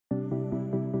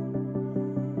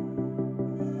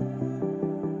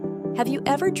Have you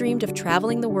ever dreamed of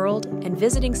traveling the world and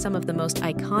visiting some of the most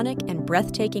iconic and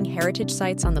breathtaking heritage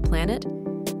sites on the planet?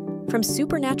 From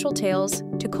supernatural tales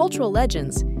to cultural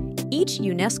legends, each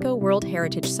UNESCO World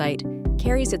Heritage Site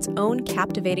carries its own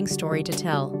captivating story to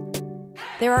tell.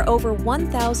 There are over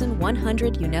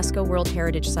 1,100 UNESCO World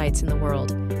Heritage Sites in the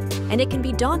world, and it can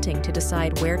be daunting to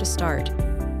decide where to start.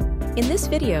 In this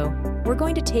video, we're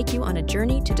going to take you on a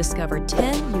journey to discover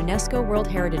 10 UNESCO World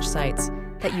Heritage Sites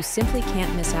that you simply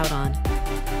can't miss out on.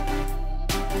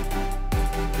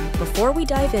 Before we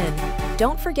dive in,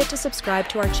 don't forget to subscribe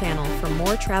to our channel for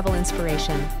more travel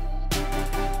inspiration.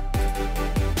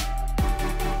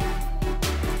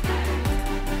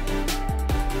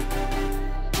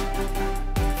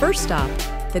 First stop,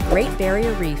 the Great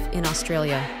Barrier Reef in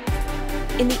Australia.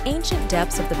 In the ancient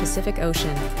depths of the Pacific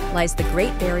Ocean lies the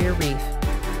Great Barrier Reef,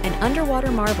 an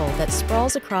underwater marvel that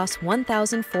sprawls across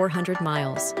 1,400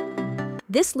 miles.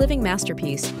 This living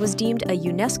masterpiece was deemed a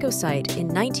UNESCO site in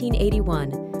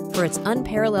 1981 for its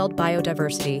unparalleled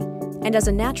biodiversity and as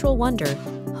a natural wonder,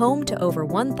 home to over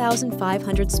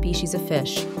 1,500 species of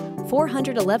fish,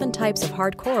 411 types of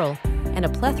hard coral, and a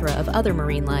plethora of other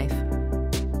marine life.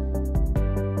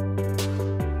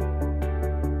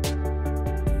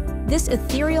 This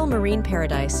ethereal marine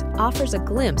paradise offers a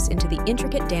glimpse into the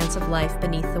intricate dance of life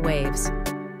beneath the waves.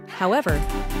 However,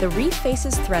 the reef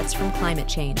faces threats from climate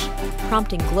change,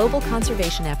 prompting global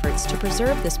conservation efforts to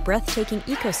preserve this breathtaking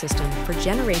ecosystem for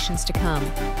generations to come.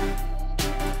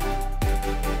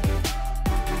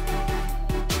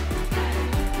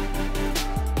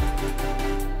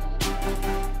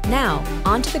 Now,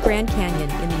 on to the Grand Canyon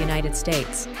in the United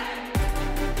States.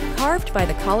 Carved by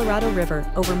the Colorado River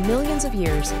over millions of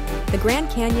years, the Grand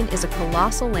Canyon is a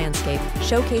colossal landscape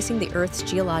showcasing the Earth's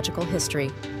geological history.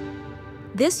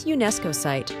 This UNESCO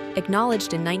site,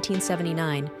 acknowledged in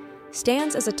 1979,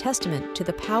 stands as a testament to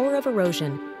the power of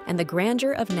erosion and the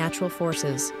grandeur of natural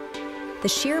forces. The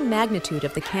sheer magnitude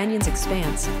of the canyon's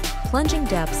expanse, plunging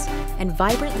depths, and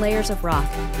vibrant layers of rock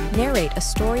narrate a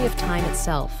story of time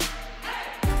itself.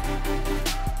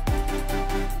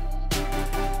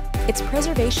 Its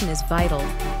preservation is vital,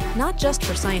 not just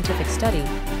for scientific study,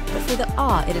 but for the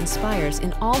awe it inspires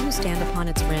in all who stand upon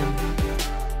its rim.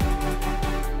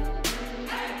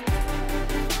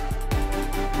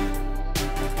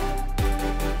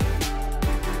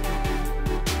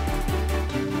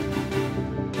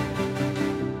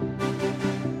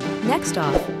 Next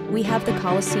off, we have the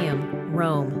Colosseum,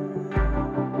 Rome.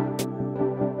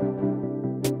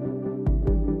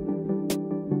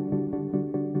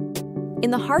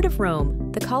 In the heart of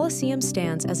Rome, the Colosseum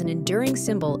stands as an enduring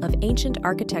symbol of ancient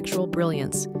architectural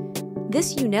brilliance.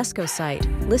 This UNESCO site,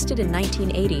 listed in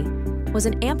 1980, was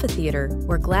an amphitheater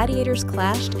where gladiators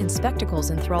clashed and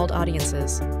spectacles enthralled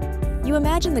audiences. You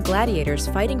imagine the gladiators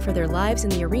fighting for their lives in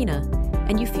the arena,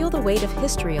 and you feel the weight of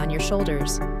history on your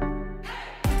shoulders.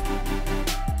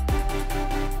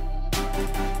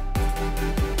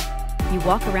 You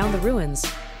walk around the ruins,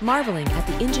 marveling at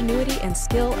the ingenuity and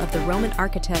skill of the Roman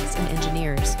architects and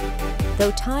engineers.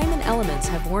 Though time and elements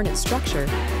have worn its structure,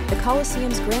 the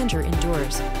Colosseum's grandeur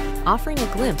endures, offering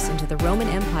a glimpse into the Roman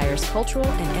Empire's cultural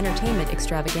and entertainment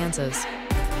extravaganzas.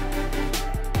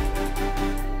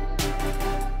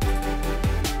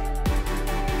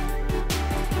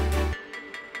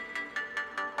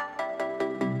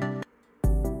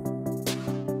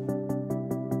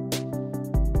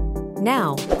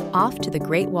 Now, off to the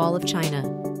Great Wall of China.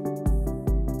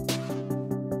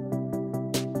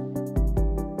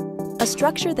 A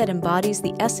structure that embodies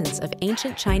the essence of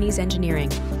ancient Chinese engineering,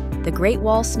 the Great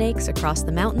Wall snakes across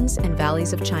the mountains and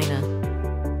valleys of China.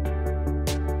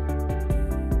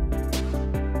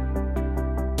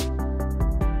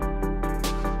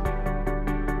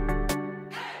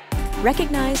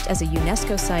 Recognized as a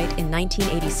UNESCO site in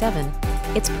 1987,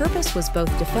 its purpose was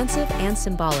both defensive and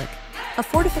symbolic, a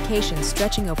fortification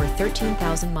stretching over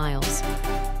 13,000 miles.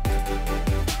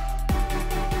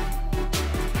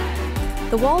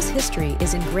 The wall's history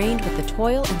is ingrained with the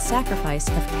toil and sacrifice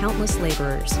of countless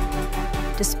laborers.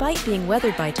 Despite being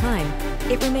weathered by time,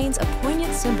 it remains a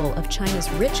poignant symbol of China's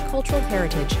rich cultural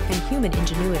heritage and human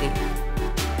ingenuity.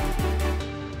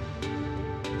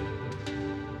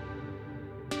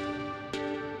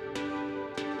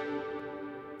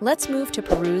 Let's move to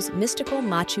Peru's mystical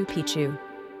Machu Picchu.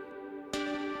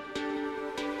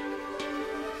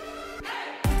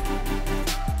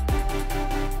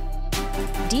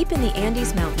 Deep in the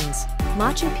Andes Mountains,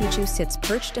 Machu Picchu sits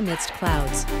perched amidst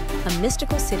clouds, a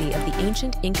mystical city of the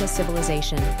ancient Inca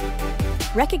civilization.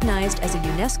 Recognized as a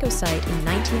UNESCO site in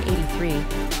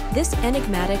 1983, this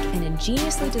enigmatic and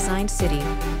ingeniously designed city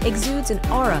exudes an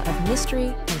aura of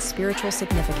mystery and spiritual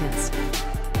significance.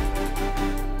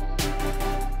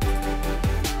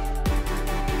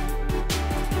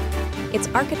 Its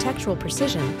architectural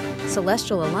precision,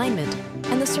 celestial alignment,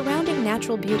 and the surrounding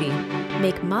natural beauty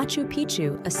make Machu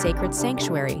Picchu a sacred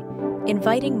sanctuary,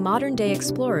 inviting modern-day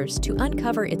explorers to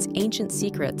uncover its ancient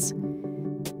secrets.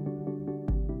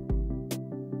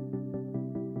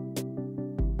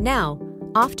 Now,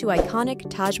 off to iconic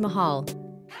Taj Mahal.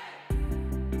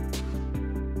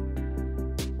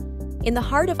 In the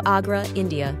heart of Agra,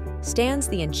 India, stands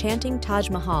the enchanting Taj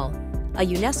Mahal, a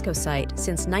UNESCO site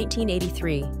since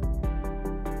 1983.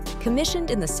 Commissioned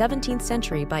in the 17th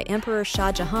century by Emperor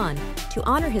Shah Jahan to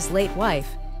honor his late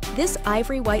wife, this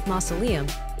ivory-white mausoleum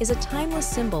is a timeless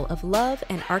symbol of love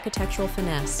and architectural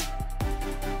finesse.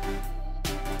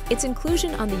 Its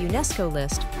inclusion on the UNESCO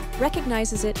list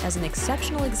recognizes it as an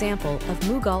exceptional example of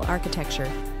Mughal architecture,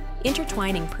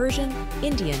 intertwining Persian,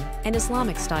 Indian, and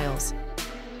Islamic styles.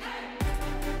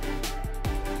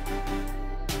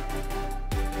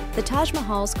 The Taj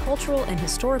Mahal's cultural and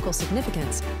historical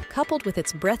significance, coupled with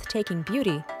its breathtaking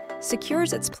beauty,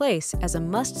 secures its place as a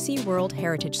must-see World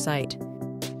Heritage Site.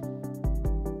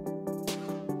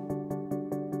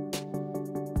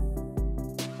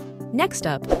 Next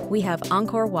up, we have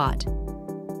Angkor Wat.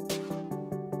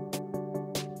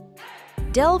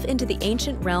 Delve into the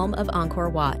ancient realm of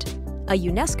Angkor Wat, a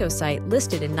UNESCO site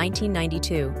listed in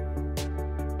 1992.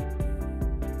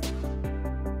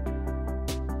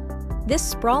 This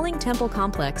sprawling temple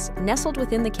complex, nestled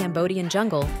within the Cambodian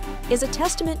jungle, is a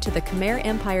testament to the Khmer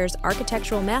Empire's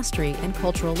architectural mastery and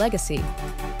cultural legacy.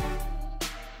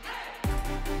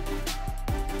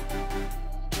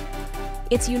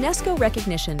 Its UNESCO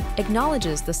recognition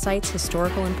acknowledges the site's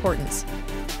historical importance.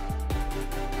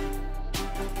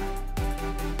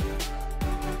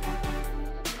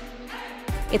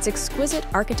 Its exquisite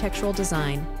architectural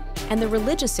design, and the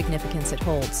religious significance it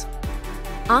holds.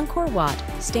 Angkor Wat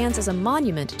stands as a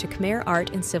monument to Khmer art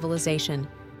and civilization,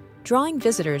 drawing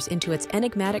visitors into its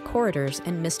enigmatic corridors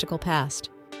and mystical past.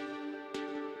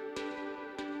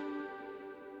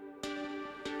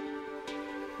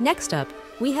 Next up,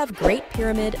 we have Great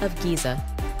Pyramid of Giza.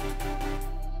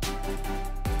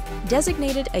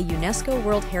 Designated a UNESCO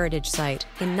World Heritage Site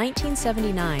in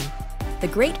 1979, the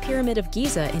Great Pyramid of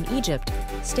Giza in Egypt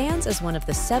stands as one of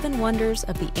the 7 wonders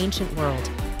of the ancient world.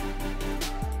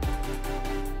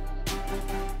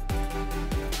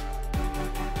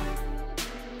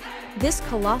 This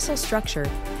colossal structure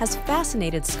has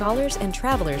fascinated scholars and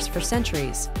travelers for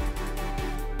centuries.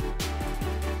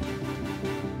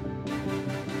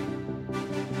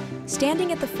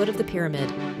 Standing at the foot of the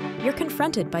pyramid, you're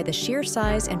confronted by the sheer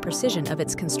size and precision of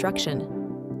its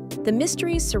construction. The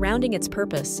mysteries surrounding its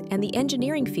purpose and the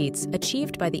engineering feats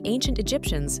achieved by the ancient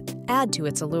Egyptians add to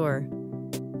its allure.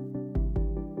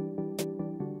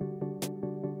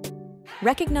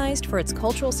 Recognized for its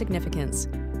cultural significance,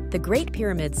 the Great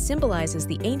Pyramid symbolizes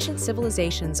the ancient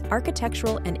civilization's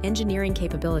architectural and engineering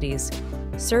capabilities,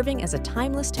 serving as a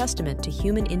timeless testament to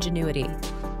human ingenuity.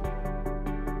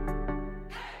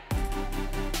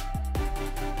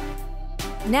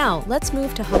 Now, let's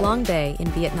move to Halong Bay in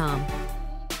Vietnam.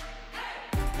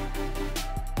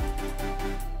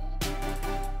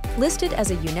 Listed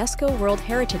as a UNESCO World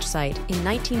Heritage Site in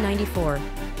 1994,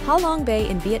 Halong Bay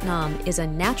in Vietnam is a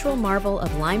natural marvel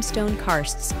of limestone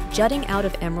karsts jutting out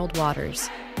of emerald waters.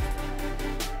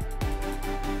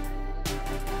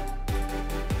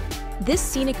 This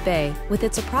scenic bay, with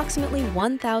its approximately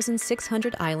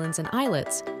 1,600 islands and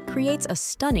islets, creates a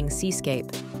stunning seascape.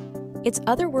 Its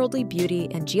otherworldly beauty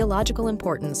and geological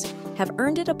importance have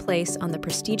earned it a place on the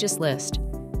prestigious list.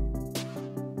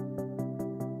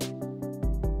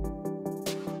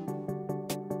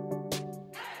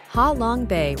 Ha Long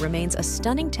Bay remains a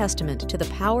stunning testament to the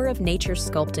power of nature's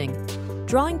sculpting,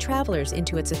 drawing travelers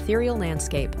into its ethereal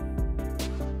landscape.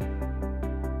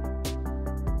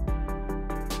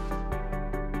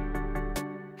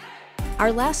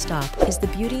 Our last stop is the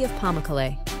beauty of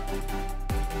Pamukkale.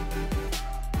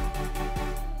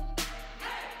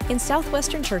 In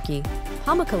southwestern Turkey,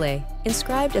 Pamukkale,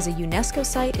 inscribed as a UNESCO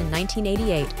site in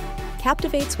 1988,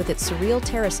 captivates with its surreal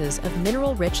terraces of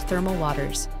mineral-rich thermal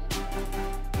waters.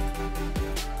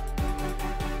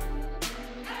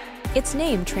 Its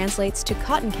name translates to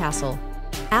Cotton Castle,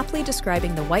 aptly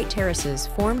describing the white terraces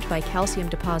formed by calcium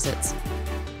deposits.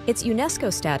 Its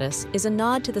UNESCO status is a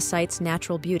nod to the site's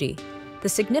natural beauty, the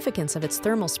significance of its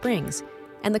thermal springs,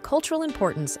 and the cultural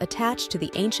importance attached to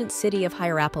the ancient city of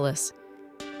Hierapolis.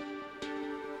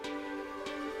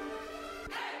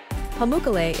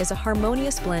 Pamukkale is a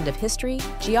harmonious blend of history,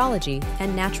 geology,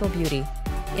 and natural beauty,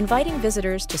 inviting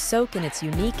visitors to soak in its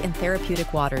unique and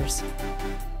therapeutic waters.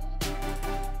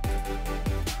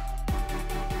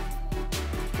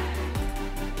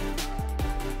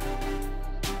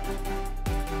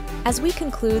 As we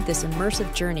conclude this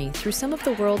immersive journey through some of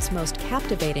the world's most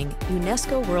captivating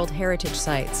UNESCO World Heritage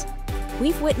Sites,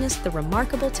 we've witnessed the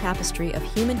remarkable tapestry of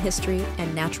human history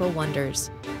and natural wonders.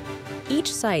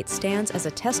 Each site stands as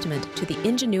a testament to the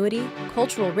ingenuity,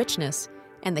 cultural richness,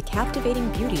 and the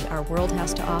captivating beauty our world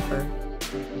has to offer.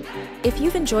 If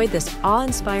you've enjoyed this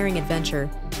awe-inspiring adventure,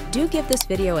 do give this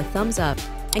video a thumbs up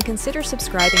and consider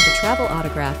subscribing to Travel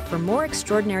Autograph for more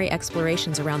extraordinary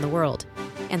explorations around the world.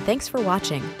 And thanks for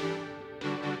watching.